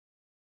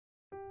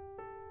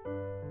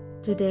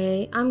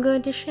Today I'm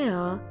going to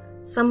share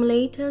some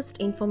latest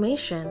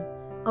information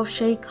of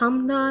Sheikh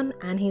Hamdan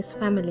and his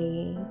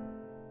family.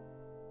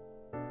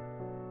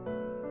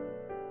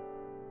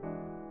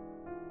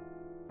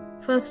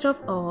 First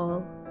of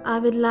all, I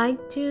would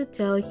like to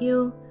tell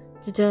you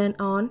to turn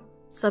on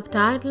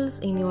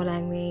subtitles in your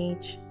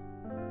language.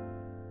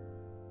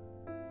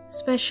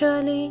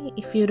 Especially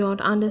if you don't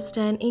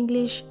understand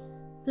English,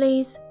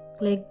 please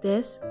click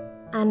this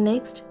and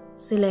next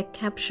select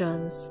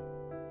captions.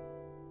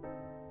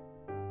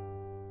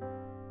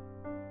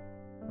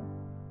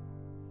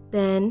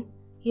 Then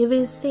you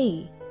will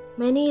see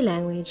many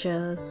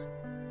languages.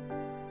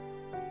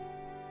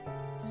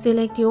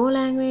 Select your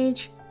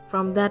language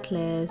from that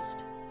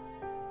list.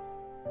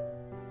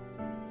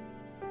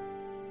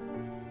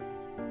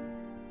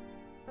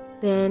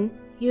 Then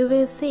you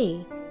will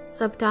see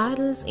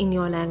subtitles in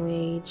your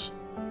language.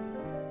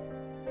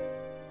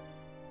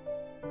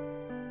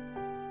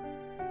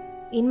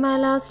 In my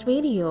last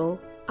video,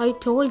 I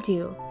told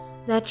you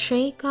that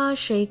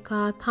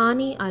Sheikha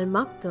Thani Al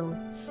Maktoum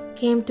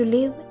came to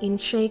live in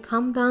Sheikh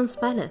Hamdan's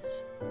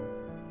palace.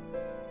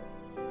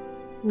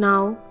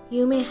 Now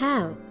you may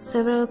have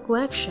several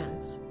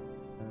questions.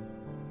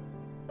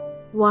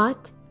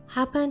 What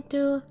happened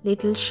to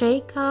little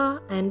Sheikha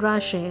and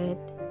Rashid?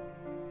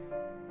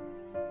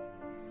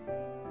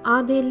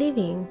 Are they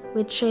living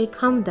with Sheikh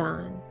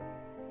Hamdan?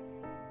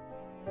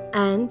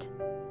 And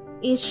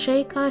is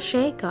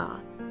Sheikha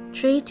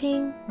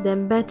treating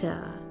them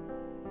better?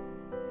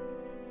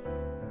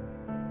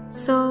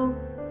 So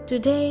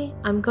today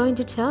I'm going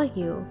to tell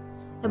you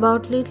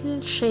about little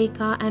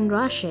Sheikha and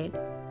Rashid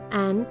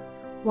and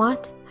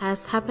what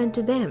has happened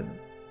to them.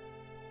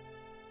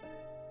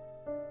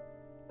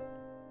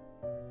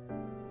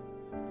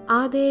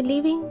 Are they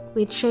living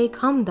with Sheikh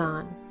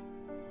Hamdan?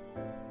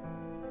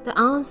 The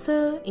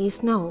answer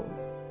is no.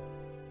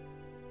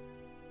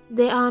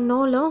 They are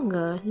no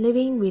longer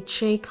living with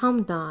Sheikh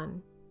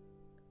Hamdan.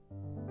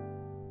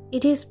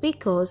 It is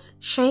because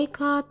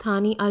Sheikha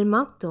Thani Al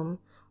Maktoum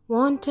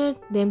wanted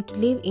them to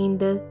live in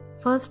the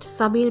first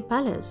Sabil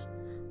palace,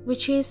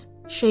 which is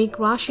Sheikh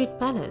Rashid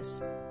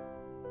Palace.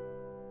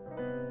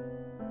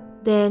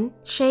 Then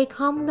Sheikh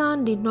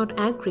Hamdan did not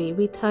agree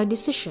with her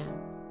decision.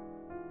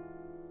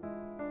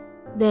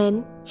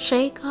 Then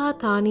Sheikha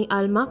Thani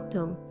Al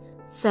Maktoum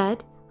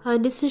said her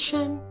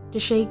decision to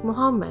Sheikh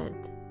Muhammad.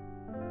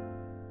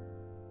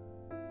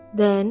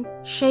 Then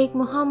Sheikh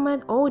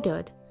Muhammad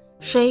ordered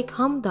Sheikh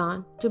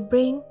Hamdan to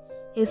bring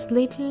his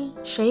little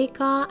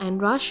Sheikha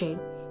and Rashid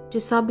to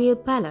Sabil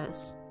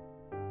Palace.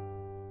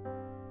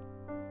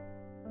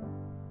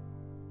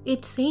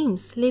 It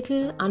seems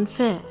little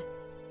unfair,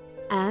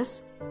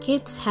 as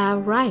kids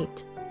have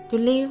right to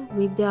live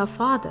with their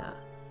father.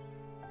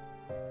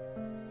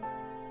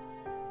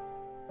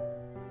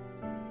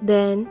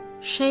 Then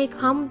Sheikh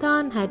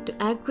Hamdan had to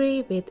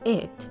agree with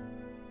it.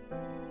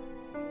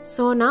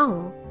 So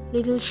now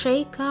little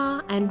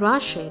Sheikha and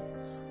Rashid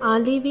are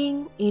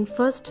living in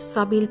first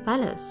Sabil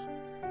Palace,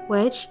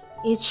 which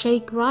is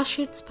Sheikh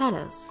Rashid's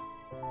palace.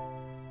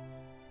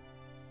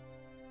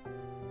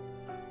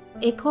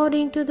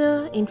 According to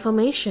the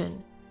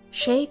information,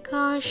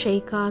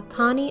 Sheikha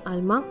Thani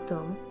Al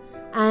Maktoum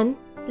and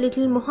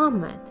little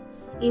Muhammad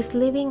is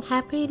living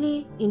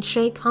happily in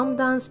Sheikh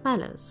Hamdan's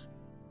palace.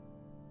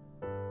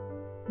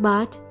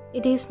 But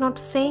it is not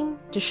same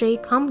to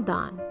Sheikh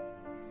Hamdan,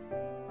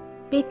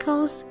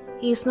 because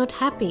he is not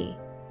happy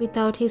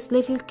without his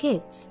little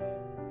kids.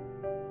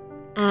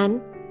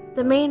 And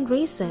the main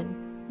reason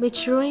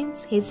which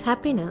ruins his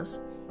happiness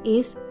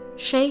is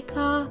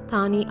Sheikha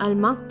Thani Al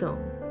Maktoum,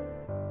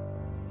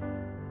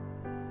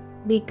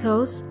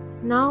 because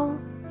now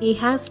he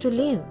has to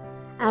live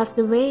as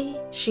the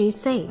way she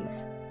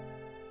says.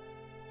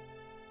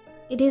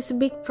 It is a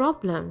big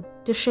problem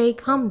to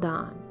Sheikh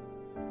Hamdan.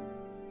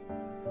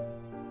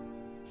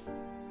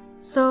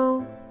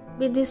 So,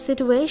 with this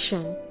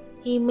situation,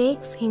 he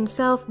makes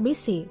himself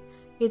busy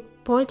with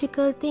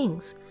political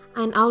things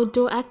and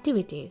outdoor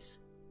activities.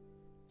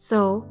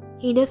 So,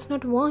 he does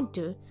not want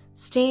to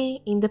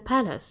stay in the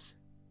palace.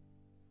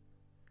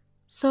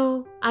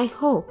 So, I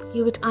hope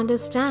you would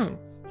understand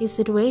his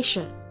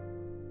situation.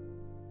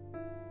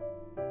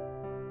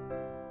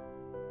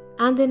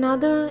 And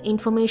another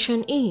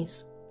information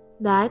is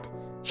that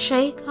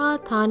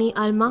Sheikha Thani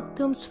Al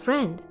Maktoum's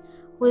friend,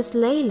 who is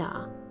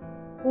Layla,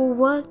 who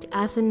worked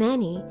as a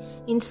nanny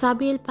in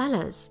Sabil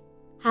Palace,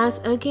 has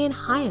again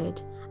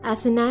hired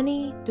as a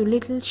nanny to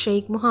little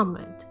Sheikh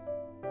Muhammad.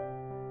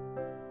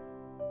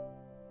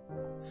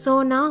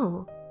 So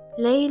now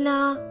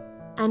Layla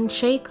and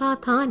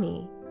Sheikha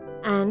Thani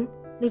and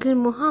little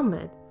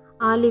Muhammad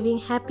are living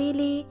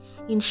happily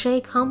in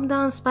Sheikh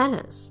Hamdan's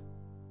palace.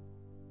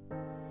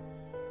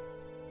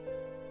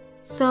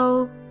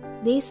 So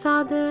these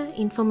are the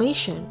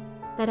information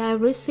that I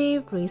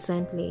received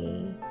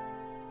recently.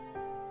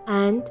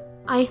 And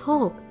I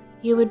hope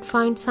you would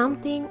find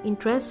something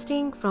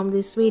interesting from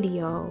this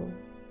video.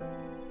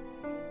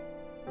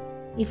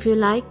 If you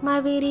like my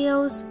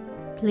videos,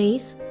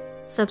 please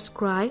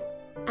subscribe,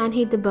 and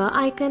hit the bell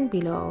icon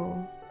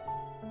below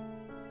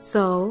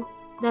so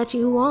that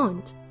you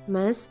won't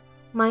miss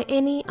my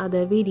any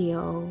other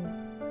video.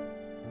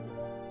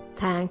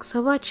 Thanks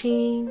for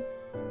watching.